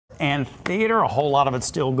and theater, a whole lot of it's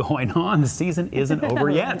still going on. The season isn't over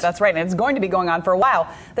yet. That's right, and it's going to be going on for a while.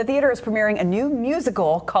 The theater is premiering a new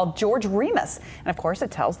musical called George Remus, and of course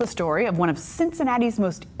it tells the story of one of Cincinnati's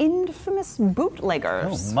most infamous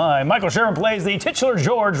bootleggers. Oh my. Michael Sherman plays the titular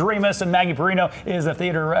George Remus, and Maggie Perino is the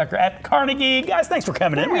theater director at Carnegie. Guys, thanks for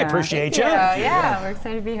coming in. We appreciate you. Yeah, we're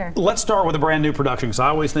excited to be here. Let's start with a brand new production, because I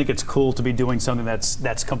always think it's cool to be doing something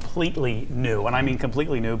that's completely new. And I mean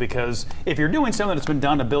completely new, because if you're doing something that's been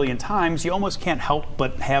done a billion times, you almost can't help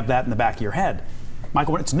but have that in the back of your head.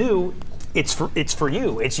 Michael, when it's new, it's for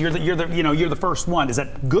you. It's you're the first one. Is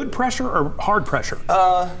that good pressure or hard pressure?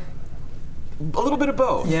 A little bit of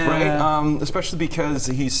both, right? Especially because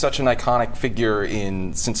he's such an iconic figure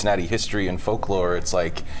in Cincinnati history and folklore. It's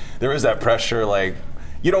like there is that pressure, like,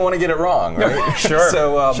 you don't want to get it wrong, right? Sure.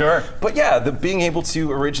 So, sure. But yeah, being able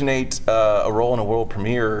to originate a role in a world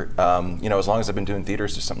premiere, as long as I've been doing theater,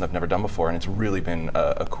 is just something I've never done before, and it's really been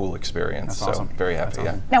a cool experience. That's awesome. Very happy.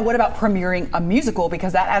 Awesome. Now, what about premiering a musical?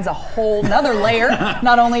 Because that adds a whole nother layer.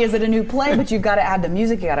 Not only is it a new play, but you've got to add the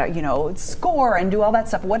music. You got to, score and do all that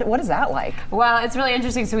stuff. What is that like? Well, it's really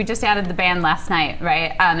interesting. So we just added the band last night,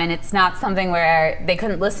 right? And it's not something where they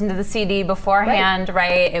couldn't listen to the CD beforehand,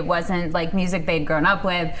 right? It wasn't like music they'd grown up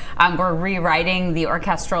with. We're rewriting the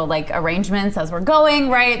orchestral arrangements as we're going,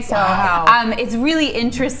 right? So it's really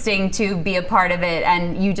interesting to be a part of it,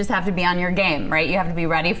 and you just have to be on your game, right? You have to be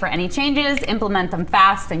ready for any changes, implement them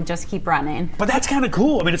fast, and just keep running. But that's kind of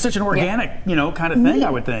cool. I mean, it's such an organic, kind of thing, I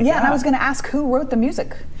would think. Yeah, and I was going to ask who wrote the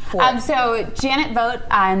music for it. So Janet Vogt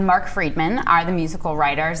and Mark Friedman are the musical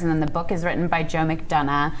writers, and then the book is written by Joe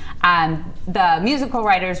McDonough. The musical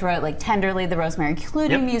writers wrote Tenderly, the Rosemary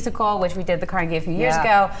Clooney musical, which we did the Carnegie a few years ago.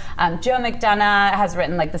 Joe McDonough has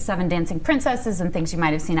written the Seven Dancing Princesses and things you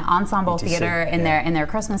might have seen at Ensemble Theater in their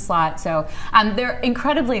Christmas slot. So they're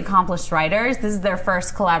incredibly accomplished writers. This is their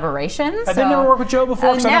first collaboration. Have they never worked with Joe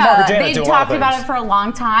before? No, they talked about it for a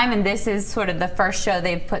long time, and this is sort of the first show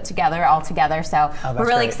they've put together all together. So we're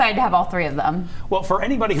really excited to have all three of them. Well, for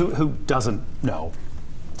anybody who doesn't know,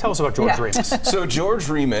 tell us about George Remus. So George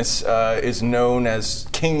Remus is known as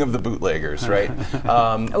king of the bootleggers, right?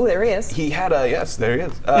 Oh, there he is. He had there he is.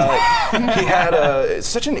 He had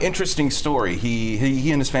such an interesting story.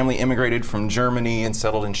 He and his family immigrated from Germany and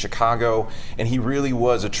settled in Chicago, and he really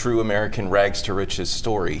was a true American rags to riches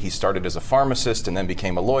story. He started as a pharmacist and then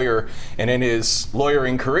became a lawyer, and in his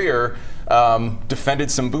lawyering career, defended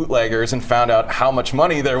some bootleggers and found out how much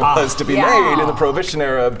money there was to be made in the Prohibition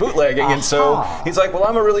era of bootlegging. And so he's like, well,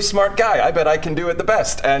 I'm a really smart guy. I bet I can do it the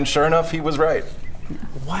best. And sure enough, he was right.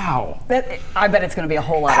 Wow. I bet it's going to be a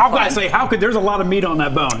whole lot of fun. There's a lot of meat on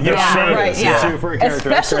that bone.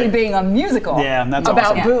 Especially being a musical that's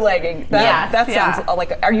about awesome. bootlegging. That sounds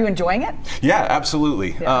like, are you enjoying it? Yeah,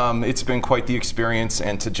 absolutely. It's been quite the experience,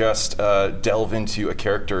 and to just delve into a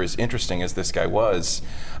character as interesting as this guy was,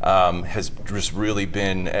 has just really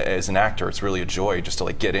been, as an actor, it's really a joy just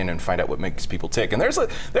to get in and find out what makes people tick. And there's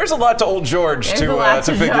a lot to old George to figure out. It's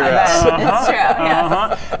true,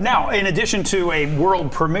 yes. Now, in addition to a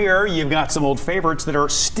world premiere, you've got some old favorites that are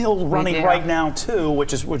still running right now too,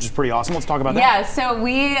 which is pretty awesome. Let's talk about that. Yeah, so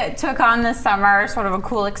we took on this summer sort of a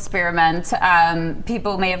cool experiment.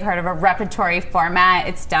 People may have heard of a repertory format.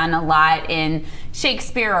 It's done a lot in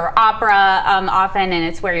Shakespeare or opera often, and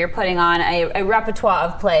it's where you're putting on a repertoire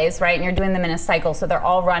of plays, right? And you're doing them in a cycle, so they're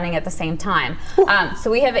all running at the same time.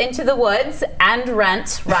 So we have Into the Woods and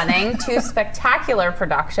Rent running, two spectacular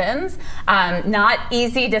productions. Not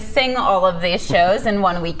easy to sing all of these shows in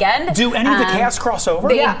one weekend. Do any of the cast cross over?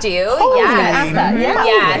 They do,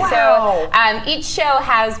 So each show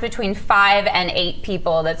has between 5 and 8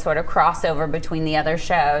 people that sort of cross over between the other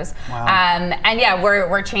shows. Wow. And yeah,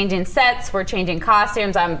 we're changing sets, we're changing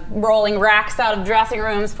costumes. I'm rolling racks out of dressing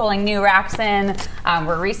rooms, pulling new racks in.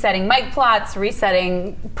 We're resetting mic plots,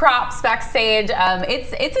 resetting props backstage.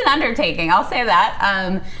 It's an undertaking, I'll say that.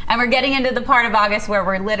 And we're getting into the part of August where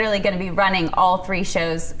we're literally going to be running all 3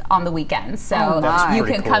 shows on the weekends. So you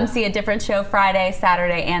can come see a different show Friday,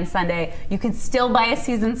 Saturday, and Sunday. You can still buy a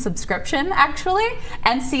season subscription, actually,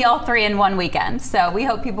 and see all 3 in one weekend. So we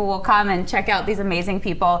hope people will come and check out these amazing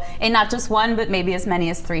people in not just 1, but maybe as many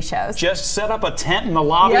as 3 shows. Just set up a tent in the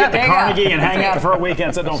lobby at the Carnegie and hang out for a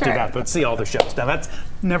weekend. So don't do that, but see all the shows. Now that's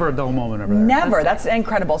never a dull moment over there. Never. That's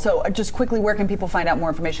incredible. So just quickly, where can people find out more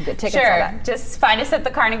information, get tickets, all that? Just find us at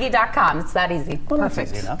thecarnegie.com. It's that easy.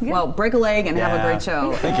 Perfect. Easy enough. Well, break a leg and have a great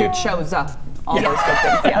show. Thank you. Good shows up. All those good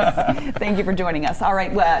things, yes. Thank you for joining us. All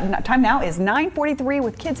right, time now is 9:43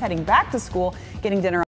 with kids heading back to school, getting dinner.